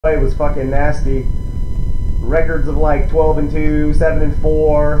It was fucking nasty. Records of like 12-2,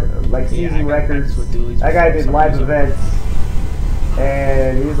 7-4, like season records. That guy did live events,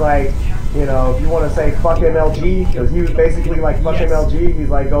 and he's like, you know, if you want to say fuck MLG, because he was basically like fuck MLG, he's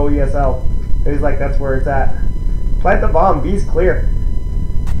like go ESL. He's like that's where it's at. Plant the bomb. B's clear.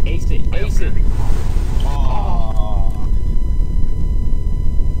 Ace it. Ace it.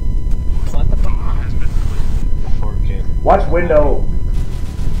 Plant the bomb. 4K. Watch window.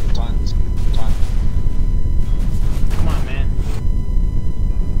 Tons. Come on, man.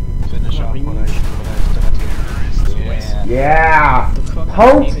 Finish off what I started. Yeah.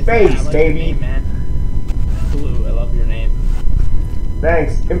 Punk's face, baby. Man. Blue, I love your name.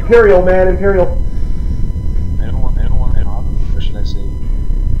 Thanks. Imperial, man. Imperial. I don't want or should I say?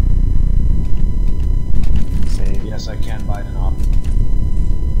 Yes, I can buy an op.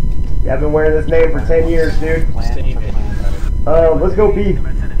 Yeah, I've been wearing this name for 10 years, dude. Let's go B.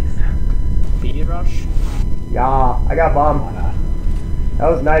 B rush? Yeah, I got bomb. That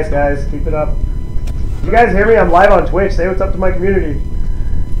was nice, guys. Keep it up. You guys hear me? I'm live on Twitch. Say what's up to my community.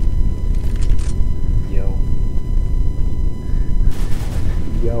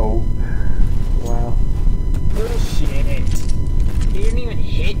 Yo. Wow. Bullshit. He didn't even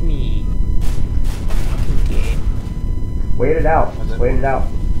hit me. Fucking game. Wait it out. Wait it out.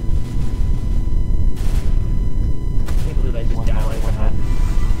 I can't believe I just died like that.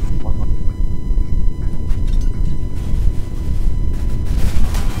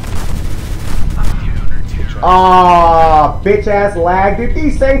 Aw, bitch ass lag. Dude,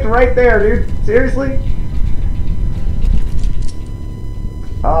 desynced right there, dude. Seriously?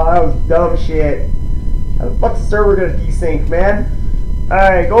 Oh, that was dumb shit. How the fuck's the server gonna desync, man?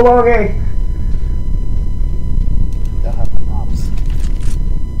 Alright, go long A. They'll have the props.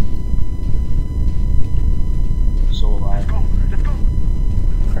 So alive.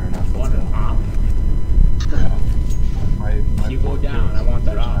 Fair enough, let's go. You go down, I want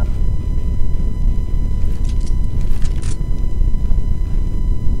that op.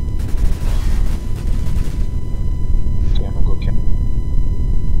 Okay, I'm gonna go camp.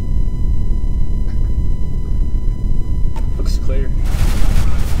 Looks clear.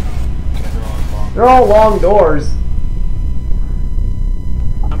 Okay, They're all long doors.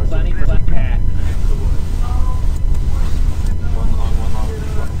 I'm planning for that cat. One long, one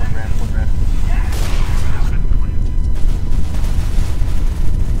ran.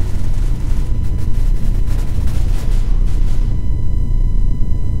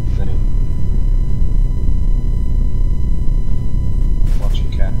 Watch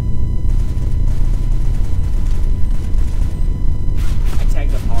your cat. I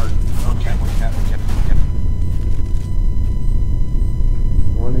tagged them hard. One cat.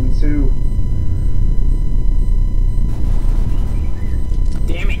 1 and 2.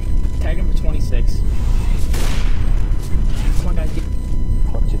 Damn it. Tagged him for 26. Come on, guys.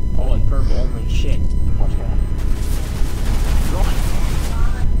 Watch it. Oh, and purple. Holy shit. Watch that.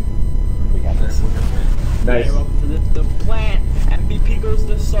 We got this. Nice. Yeah, welcome to the plant. MVP goes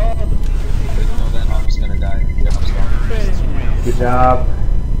to sub. No, that op's gonna die. Yep, I'm sorry. Good job.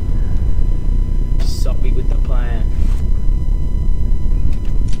 Subby with the plan.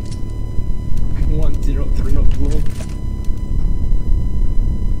 1-0-3 blue.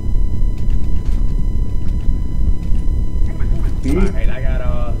 B. Alright, I got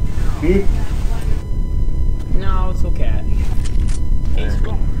B. No, let's go cat. Ace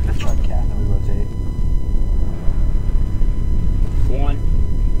go. Let's try cat and then we rotate. 1.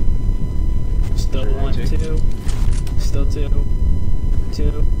 Still 1, 2. Still 2.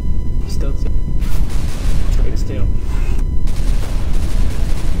 2. Still 2. It's 2.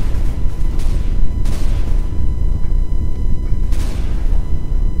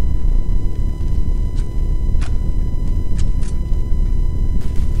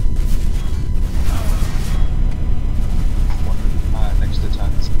 Next to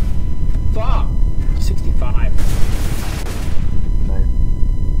tons. Fuck! 65. Nice.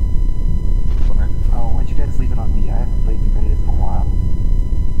 Oh, why'd you guys leave it on me? I haven't played competitive in a while.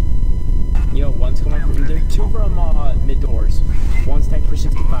 Yo, one's coming from. There's 2 from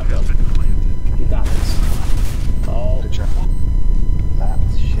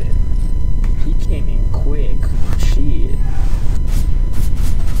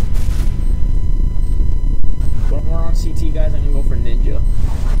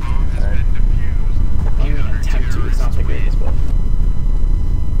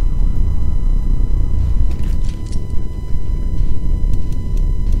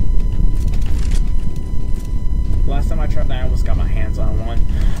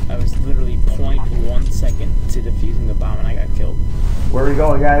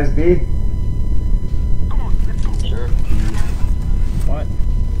going, guys? B? Sure. What?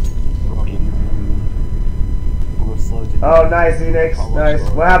 We'll slow to Oh, nice, Enix. Nice.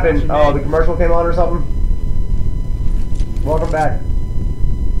 What happened? Oh, the commercial came on or something? Welcome back.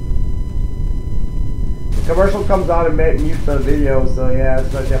 The commercial comes on and mutes the video, so yeah,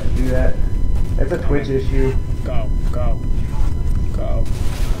 that's why you have to do that. It's a Twitch issue. Go.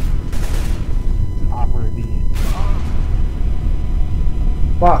 Awkward B.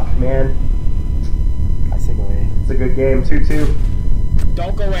 Fuck, man. I say go A. It's a good game. 2-2.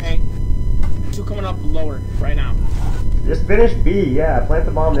 Don't go A. 2 coming up lower right now. Just finish B, yeah. Plant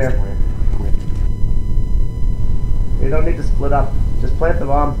the bomb there. Quit. You don't need to split up. Just plant the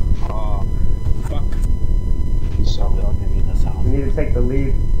bomb. Oh, Fuck. he's so Probably all gonna be in this house. You need to take the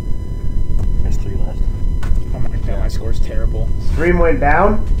lead. There's 3 left. Oh my god, my score's terrible. Stream went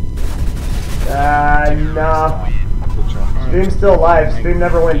down? Nah. good try. Stream's still live. Stream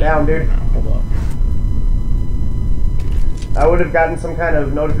never went down, dude. Hold up. I would have gotten some kind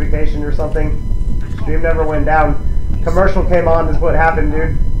of notification or something. Stream never went down. Commercial came on is what happened,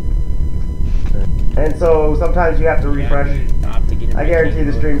 dude. And so sometimes you have to refresh. I guarantee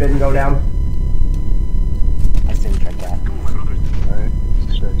the stream didn't go down. I say we try cat. Alright,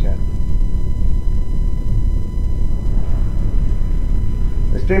 sure can.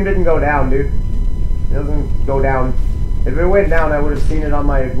 The stream didn't go down, dude. It doesn't go down. If it went down, I would have seen it on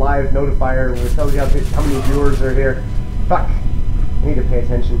my live notifier, which tells you how many viewers are here. Fuck. I need to pay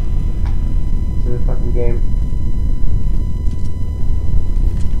attention to the fucking game.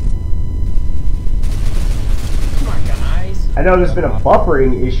 Come on, guys. I know there's been a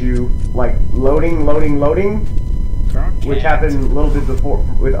buffering issue, like loading, which happened a little bit before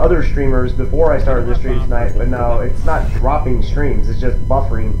with other streamers before I started the stream tonight, but no, it's not dropping streams, it's just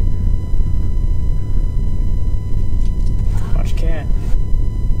buffering. Watch cat.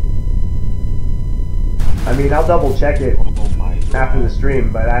 I mean, I'll double check it Oh my god. after the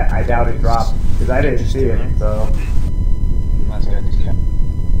stream, but I doubt it dropped, because I didn't see it, so. Last guy just kept.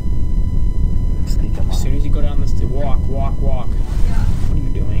 Sneak him As soon on. as you go down this, walk. What are you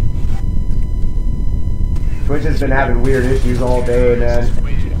doing? Twitch has been having weird issues all day, man.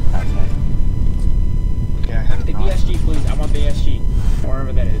 Okay, I had The a knock. BSG, please. I want the SG.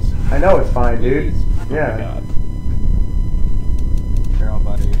 Wherever that is. I know it's fine, dude. Please. Oh my Yeah, god. Here, I'll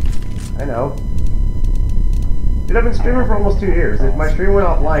buy you. I know. Dude, I've been streaming for almost 2 years. If my stream went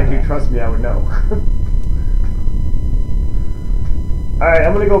offline, dude, trust me, I would know. Alright,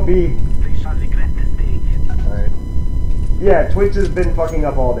 I'm gonna go B. Alright. Yeah, Twitch has been fucking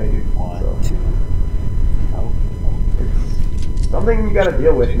up all day, dude. 1, So, 2. Oh. it's something you gotta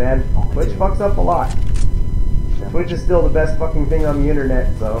deal with, man. Twitch fucks up a lot. Twitch is still the best fucking thing on the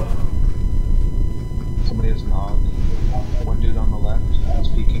internet, so. Somebody has knocked. One dude on the left is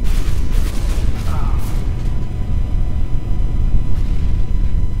peeking.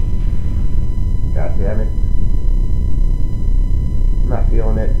 God damn it. I'm not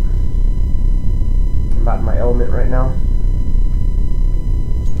feeling it. I'm not in my element right now.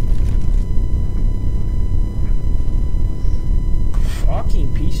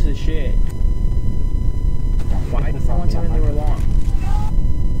 Fucking pieces of shit. Why did someone tell me they were long?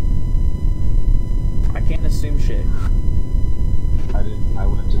 I can't assume shit. I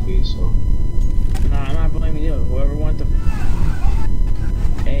went to B, so. No, I'm not blaming you. Whoever went to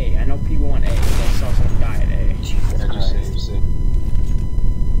A. I know people want A. I saw someone die at A. I just saved.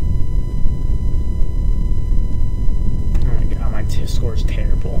 Oh my god, my score is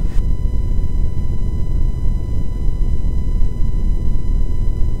terrible.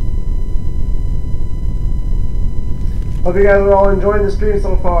 Hope you guys are all enjoying the stream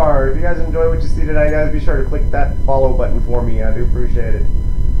so far. If you guys enjoy what you see today, guys, be sure to click that follow button for me. I do appreciate it.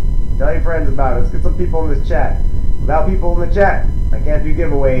 Tell your friends about it. Let's get some people in this chat. Without people in the chat, I can't do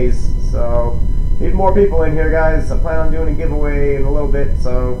giveaways. So, need more people in here, guys. I plan on doing a giveaway in a little bit.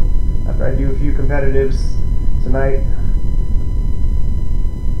 So, after I do a few competitives tonight.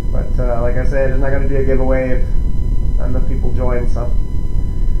 But, like I said, there's not going to be a giveaway if not enough people join. So,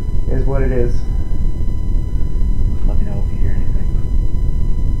 it is what it is. Let me know if you hear anything.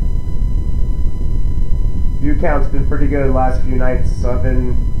 View count's been pretty good the last few nights, so I've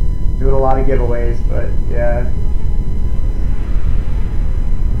been doing a lot of giveaways, but yeah.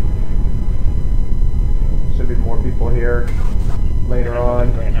 Should be more people here later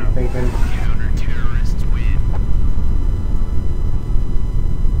on, Right now. I'm thinking.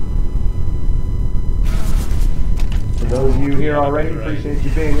 For those of you here already, appreciate you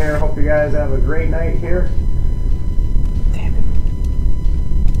being here. Hope you guys have a great night here. Damn it.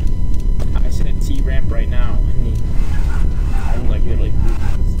 I said T ramp right now. And he, like literally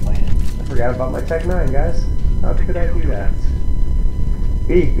forgot about my Ch.9, guys. How could I do that?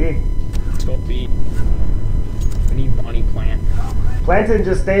 B. Let's go B. We need money plant. Plant it and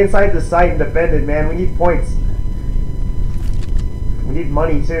just stay inside the site and defend it, man. We need points. We need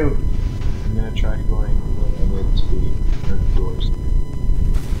money, too. I'm gonna try going mid speed or doors.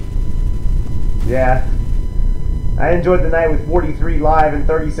 Yeah. I enjoyed the night with 43 live and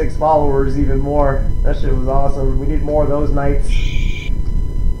 36 followers even more. That shit was awesome. We need more of those nights.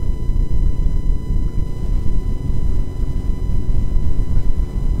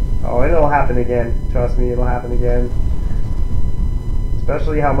 Oh, it'll happen again. Trust me, it'll happen again.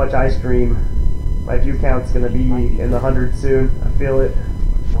 Especially how much I stream. My view count's gonna be in the hundreds soon. I feel it.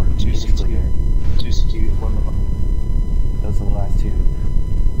 2 CT. 2 CT, 1 level. Those are the last two.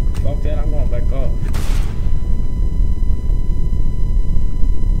 Fuck that, I'm going back up.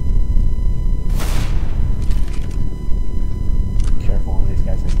 Careful, one of these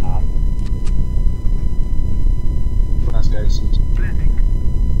guys is top. Last guy CT.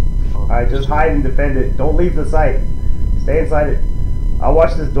 Alright, just hide and defend it. Don't leave the site. Stay inside it. I'll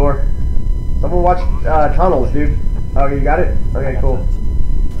watch this door. Someone watch tunnels, dude. Okay, you got it? Okay, cool.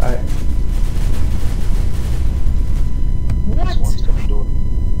 Alright. What? One's coming door.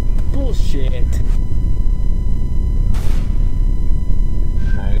 Bullshit.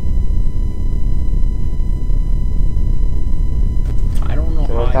 Nice. I don't know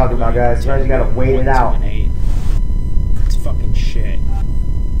So what how I'm talking about, guys. Sometimes you gotta wait it out. 1, 2, and 8. It's fucking shit.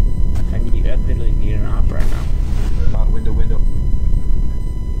 I literally need an op right now. Window.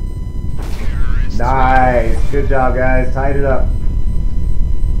 Nice. Good job, guys. Tied it up.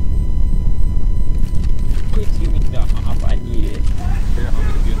 Please give me the op, I need it. Yeah,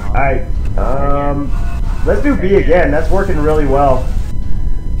 I'll give you an op. Alright. Let's do B again. That's working really well.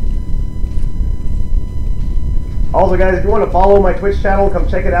 Also, guys, if you want to follow my Twitch channel, come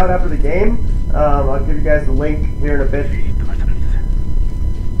check it out after the game. I'll give you guys the link here in a bit.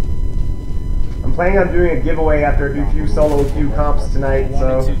 I'm planning on doing a giveaway after I do a few solo queue comps tonight, 1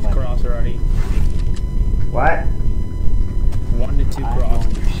 so... to 2 cross already. What? 1 to 2 cross.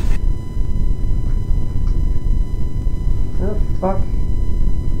 Oh, fuck.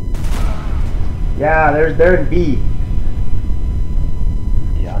 Yeah, they're in B.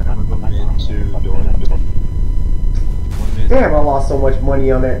 Yeah, I'm gonna go mid to door. One mid. Damn, I lost so much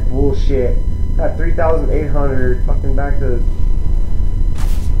money on that bullshit. Got 3,800, fucking back to...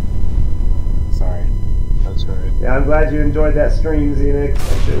 Sorry. That's alright. Yeah, I'm glad you enjoyed that stream, Xenix.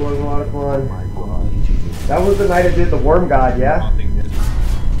 That shit was a lot of fun. My god. Jesus. That was the night I did the Worm God, yeah? Nothing did.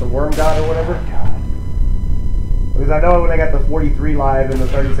 The Worm God or whatever? God. Because I know when I got the 43 live and the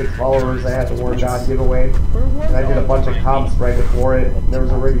 36 followers, I had the Worm God giveaway. And I did a bunch of comps right before it. And there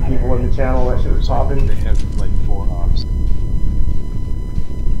was already people in the channel, that shit was popping. They have like 4 ops.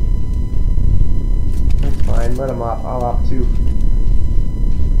 That's fine, let him op. I'll op too.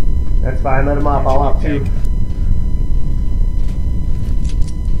 That's fine, let him op. I'll op too.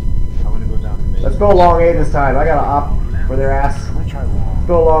 I'm gonna go down mid. Let's go long A this time. I got to op for their ass. I'm gonna try long. Let's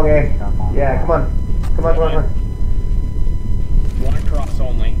go long A. Yeah, come on. Come on. 1 cross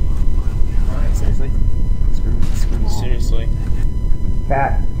only. Seriously? Screw long. Seriously.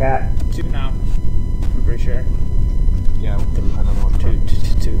 Cat. 2 now. I'm pretty sure. Yeah, another one.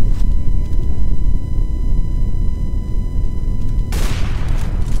 2.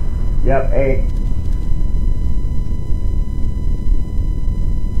 Yep, A.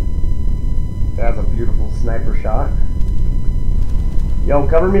 That's a beautiful sniper shot. Yo,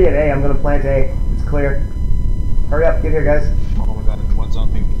 cover me at A. I'm gonna plant A. It's clear. Hurry up, get here, guys. Oh my god, one's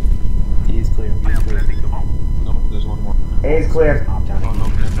on me. He is clear. He's clear. No, there's one more. A is clear. Top down. Oh no,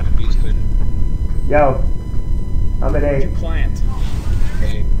 B's clear. Yo, I'm at You A. plant.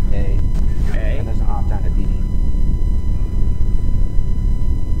 Hey, A. A. And there's an opt down to B.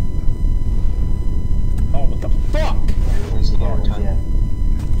 Oh, what the fuck? where's the lower time? Yeah.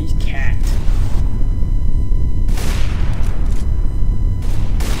 He's cat.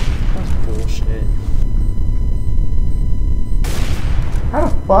 That's bullshit. How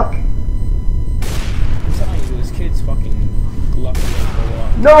the fuck? I'm telling you, this kid's fucking lucky to go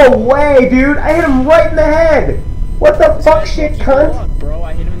up. No way, dude! I hit him right in the head! What the fuck shit, cunt? Luck, bro.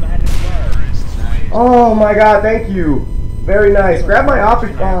 I hit him in the head as well. Nice. Oh my god, thank you. Very nice. Grab my op.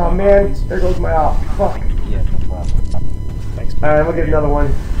 Oh man, there goes my op. Fuck. Yeah, no problem. Thanks. Alright, we'll get another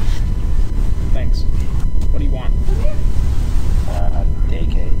one. Thanks. What do you want?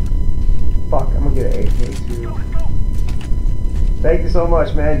 AK. Fuck, I'm gonna get an AK too. Thank you so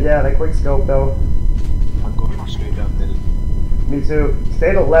much, man. Yeah, that quick scope though. I'm going straight down mid. Me too.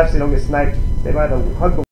 Stay to the left so you don't get sniped. Stay by the hug the